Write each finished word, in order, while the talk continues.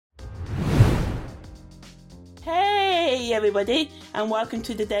Hey everybody, and welcome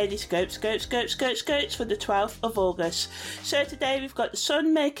to the Daily Scopes for the 12th of August. So today we've got the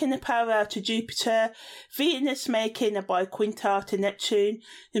Sun making a parallel to Jupiter, Venus making a BiQuintile to Neptune,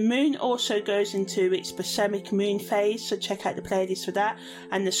 the Moon also goes into its Balsamic moon phase, so check out the playlist for that,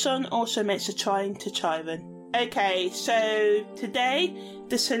 and the Sun also makes a trine to Chiron. Okay, so today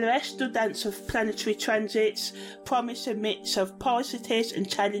the celestial dance of planetary transits promise a mix of positives and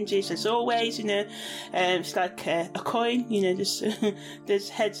challenges as always, it's like a coin, there's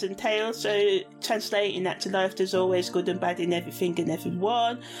heads and tails, so translating that to life, there's always good and bad in everything and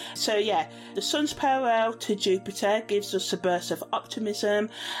everyone. So yeah, the Sun's parallel to Jupiter gives us a burst of optimism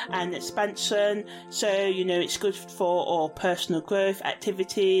and expansion, so it's good for all personal growth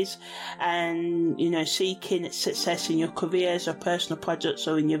activities and seeking success in your careers or personal projects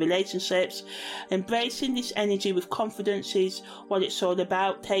or in your relationships. Embracing this energy with confidence is what it's all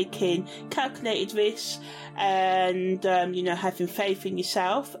about, taking calculated risks and having faith in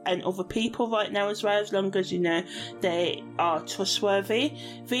yourself and other people right now as well, as long as they are trustworthy.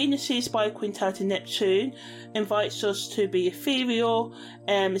 Venus's BiQuintile to Neptune invites us to be ethereal,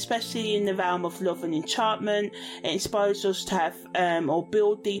 especially in the realm of love and enchantment. It inspires us to have or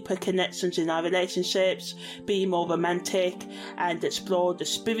build deeper connections in our relationships, be more romantic and explore the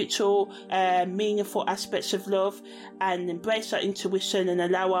spiritual, meaningful aspects of love, and embrace our intuition and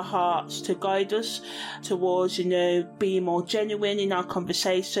allow our hearts to guide us towards being more genuine in our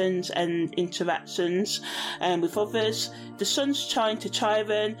conversations and interactions with others. The Sun's trine to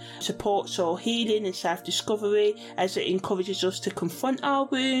Chiron supports our healing and self-discovery as it encourages us to confront our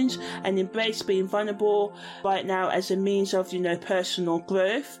wounds and embrace being vulnerable right now as a means of personal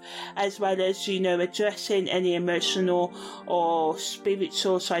growth, as well as addressing any emotional or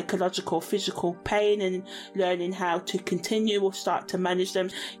spiritual, psychological, physical pain and learning how to continue or start to manage them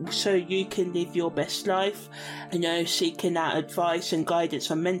so you can live your best life. Seeking out advice and guidance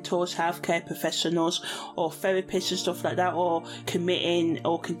from mentors, healthcare professionals or therapists and stuff like that, or committing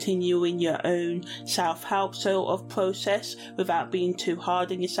or continuing your own self-help sort of process without being too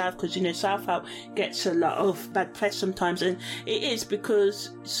hard on yourself, because self-help gets a lot of bad press sometimes, and it is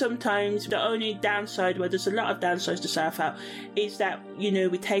because sometimes the only downside, well, there's a lot of downsides to self-help, is that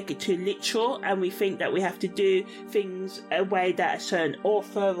we take it too literal and we think that we have to do things a way that a certain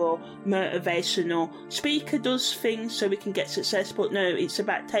author or motivational speaker does things so we can get success. But no, it's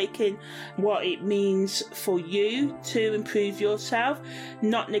about taking what it means for you to improve yourself,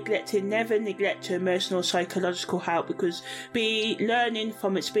 not neglecting, never neglect your emotional psychological help, because be learning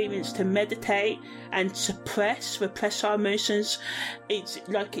from experience to meditate and repress our emotions. It's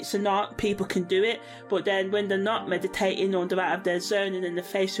like it's an art, people can do it, but then when they're not meditating or they're out of their zone and then they're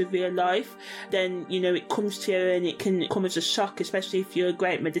faced with real life, then it comes to you and it can come as a shock, especially if you're a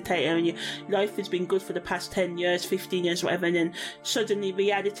great meditator and your life has been good for the past 10 years, 15 years, whatever, and then suddenly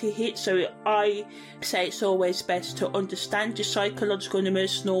reality hits. So I say it's always best to understand your psychological and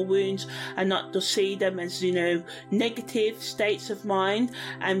emotional wounds and not to see them as negative states of mind,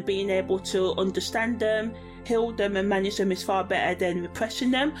 and being able to understand them, heal them and manage them is far better than repressing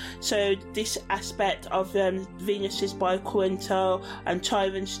them. So this aspect of Venus's BiQuintile and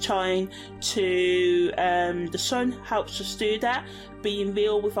Chiron's trine to the Sun helps us do that, being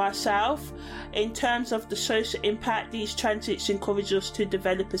real with ourselves. In terms of the social impact, these transits encourage us to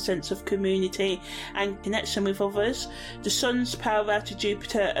develop a sense of community and connection with others. The Sun's parallel to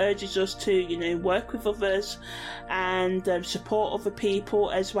Jupiter urges us to work with others and support other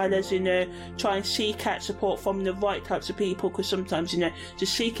people, as well as try and seek out support from the right types of people, because sometimes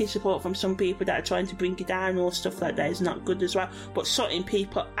just seeking support from some people that are trying to bring you down or stuff like that is not good as well. But sorting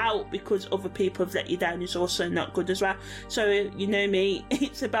people out because other people have let you down is also not good as well. So me,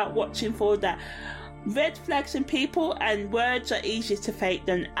 it's about watching for that red flags in people, and words are easier to fake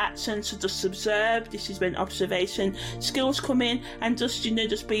than actions, so just observe. This is when observation skills come in, and just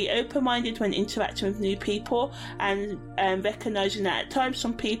be open-minded when interacting with new people, and recognizing that at times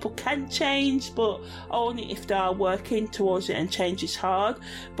some people can change, but only if they are working towards it, and change is hard,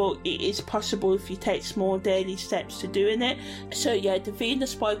 but it is possible if you take small daily steps to doing it. So yeah, the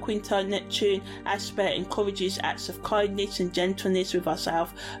Venus BiQuintile Neptune aspect encourages acts of kindness and gentleness with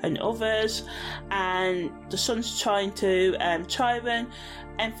ourselves and others, and the Sun's trine to Chiron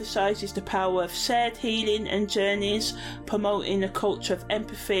emphasises the power of shared healing and journeys, promoting a culture of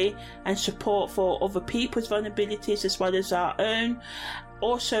empathy and support for other people's vulnerabilities as well as our own.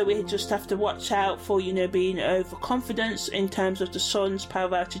 Also, we just have to watch out for, being overconfident in terms of the Sun's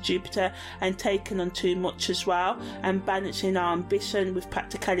parallel to Jupiter and taking on too much as well, and balancing our ambition with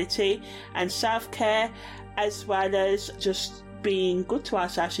practicality and self-care, as well as just being good to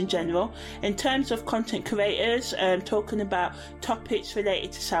ourselves in general. In terms of content creators, talking about topics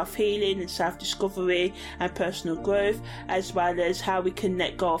related to self-healing and self-discovery and personal growth, as well as how we can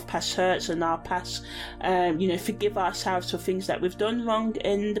let go of past hurts and our past, forgive ourselves for things that we've done wrong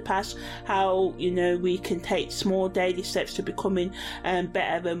in the past, how, we can take small daily steps to becoming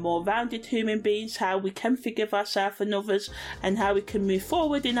better and more rounded human beings, how we can forgive ourselves and others, and how we can move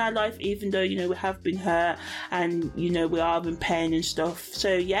forward in our life even though, we have been hurt and, we are in pain and stuff.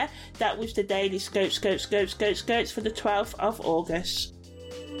 So yeah, that was the daily Scopes for the 12th of August.